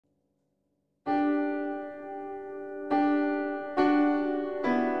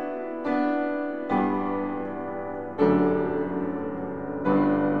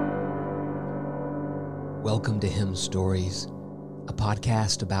Welcome to Hymn Stories, a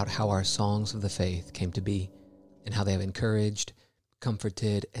podcast about how our songs of the faith came to be and how they have encouraged,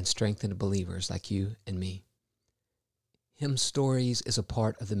 comforted, and strengthened believers like you and me. Hymn Stories is a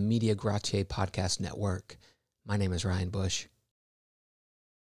part of the Media Gratiae podcast network. My name is Ryan Bush.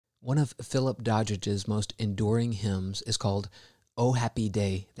 One of Philip Doddridge's most enduring hymns is called "O Happy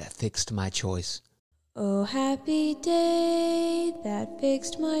Day That Fixed My Choice." O happy day that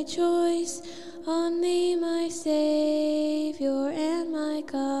fixed my choice on thee, my Savior and my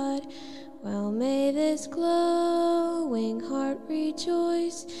God. Well may this glowing heart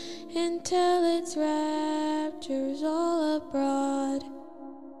rejoice and tell its raptures all abroad.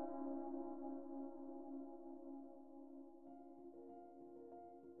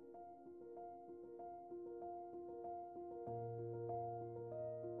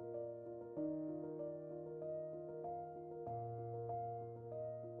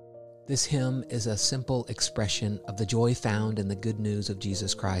 This hymn is a simple expression of the joy found in the good news of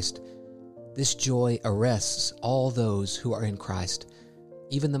Jesus Christ. This joy arrests all those who are in Christ.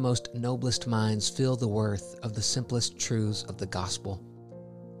 Even the most noblest minds feel the worth of the simplest truths of the gospel.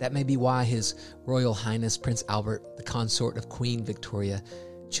 That may be why His Royal Highness Prince Albert, the consort of Queen Victoria,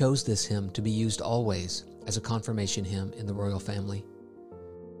 chose this hymn to be used always as a confirmation hymn in the royal family.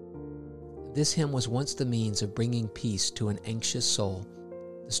 This hymn was once the means of bringing peace to an anxious soul.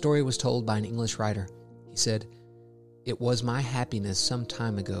 The story was told by an English writer. He said, "It was my happiness some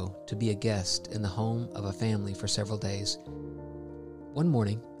time ago to be a guest in the home of a family for several days. One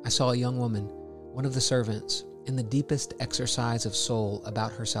morning, I saw a young woman, one of the servants, in the deepest exercise of soul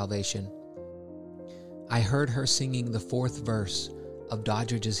about her salvation. I heard her singing the fourth verse of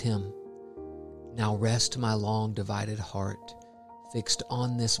Doddridge's hymn, 'Now rest my long divided heart, fixed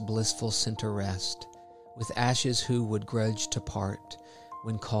on this blissful center rest, with ashes who would grudge to part,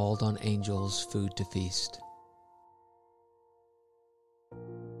 when called on angels food to feast.'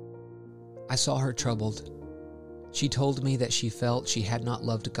 I saw her troubled. She told me that she felt she had not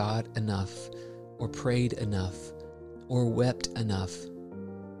loved God enough, or prayed enough, or wept enough.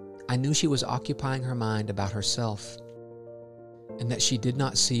 I knew she was occupying her mind about herself, and that she did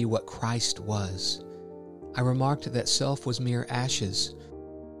not see what Christ was. I remarked that self was mere ashes.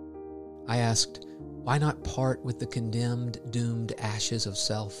 I asked, why not part with the condemned, doomed ashes of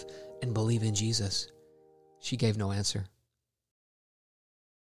self and believe in Jesus? She gave no answer.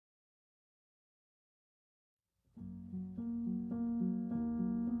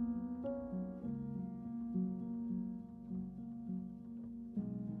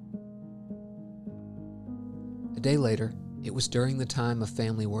 A day later, it was during the time of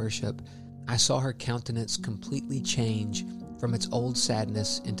family worship, I saw her countenance completely change from its old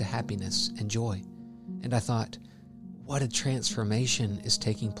sadness into happiness and joy. And I thought, what a transformation is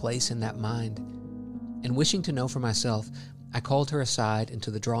taking place in that mind. And wishing to know for myself, I called her aside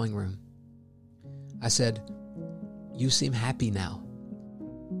into the drawing room. I said, "You seem happy now."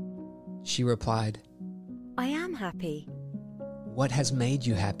 She replied, "I am happy." "What has made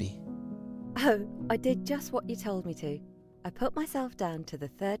you happy?" "Oh, I did just what you told me to. I put myself down to the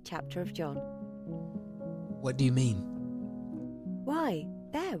 3rd chapter of John." "What do you mean?" "Why,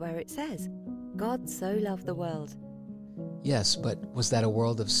 there where it says, 'God so loved the world.'" "Yes, but was that a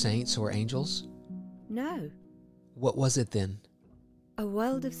world of saints or angels?" "No, "What was it then?" a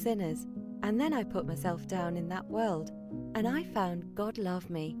world of sinners. And then I put myself down in that world, and I found God loved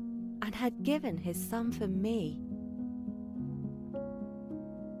me and had given His Son for me."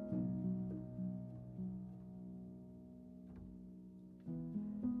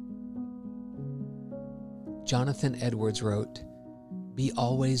 Jonathan Edwards wrote, "Be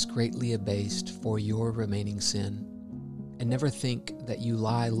always greatly abased for your remaining sin, and never think that you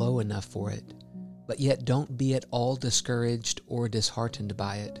lie low enough for it, but yet don't be at all discouraged or disheartened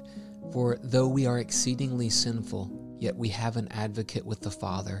by it, for though we are exceedingly sinful, yet we have an advocate with the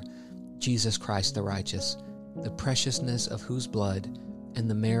Father, Jesus Christ the righteous, the preciousness of whose blood, and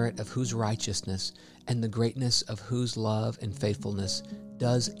the merit of whose righteousness, and the greatness of whose love and faithfulness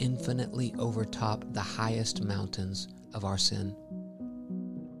does infinitely overtop the highest mountains of our sin."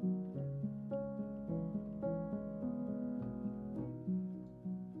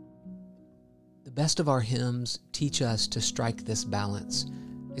 The best of our hymns teach us to strike this balance.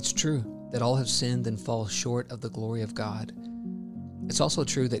 It's true that all have sinned and fall short of the glory of God. It's also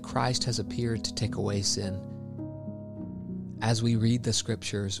true that Christ has appeared to take away sin. As we read the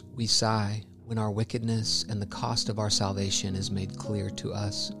Scriptures, we sigh when our wickedness and the cost of our salvation is made clear to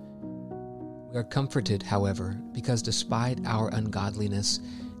us. We are comforted, however, because despite our ungodliness,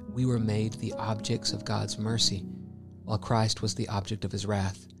 we were made the objects of God's mercy, while Christ was the object of His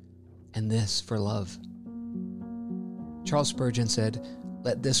wrath, and this for love. Charles Spurgeon said,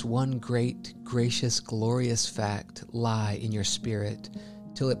 "Let this one great, gracious, glorious fact lie in your spirit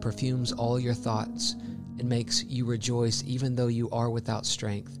till it perfumes all your thoughts and makes you rejoice even though you are without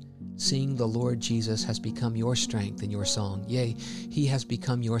strength. Seeing the Lord Jesus has become your strength and your song. Yea, he has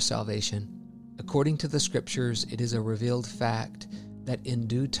become your salvation. According to the Scriptures, it is a revealed fact that in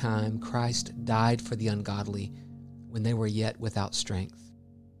due time Christ died for the ungodly when they were yet without strength."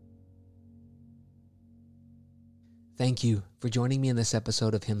 Thank you for joining me in this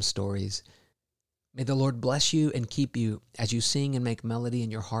episode of Hymn Stories. May the Lord bless you and keep you as you sing and make melody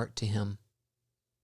in your heart to Him.